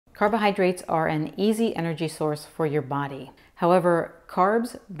Carbohydrates are an easy energy source for your body. However,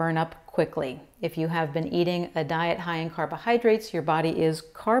 carbs burn up quickly. If you have been eating a diet high in carbohydrates, your body is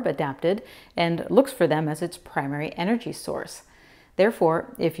carb adapted and looks for them as its primary energy source.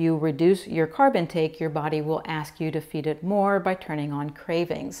 Therefore, if you reduce your carb intake, your body will ask you to feed it more by turning on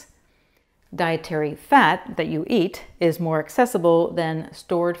cravings. Dietary fat that you eat is more accessible than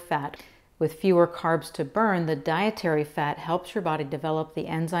stored fat. With fewer carbs to burn, the dietary fat helps your body develop the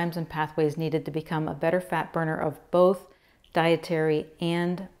enzymes and pathways needed to become a better fat burner of both dietary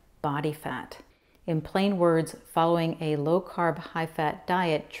and body fat. In plain words, following a low-carb, high-fat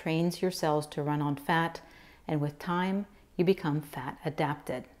diet trains your cells to run on fat, and with time, you become fat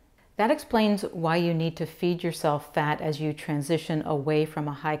adapted. That explains why you need to feed yourself fat as you transition away from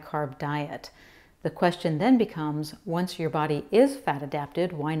a high-carb diet. The question then becomes, once your body is fat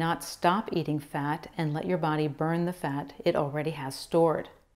adapted, why not stop eating fat and let your body burn the fat it already has stored?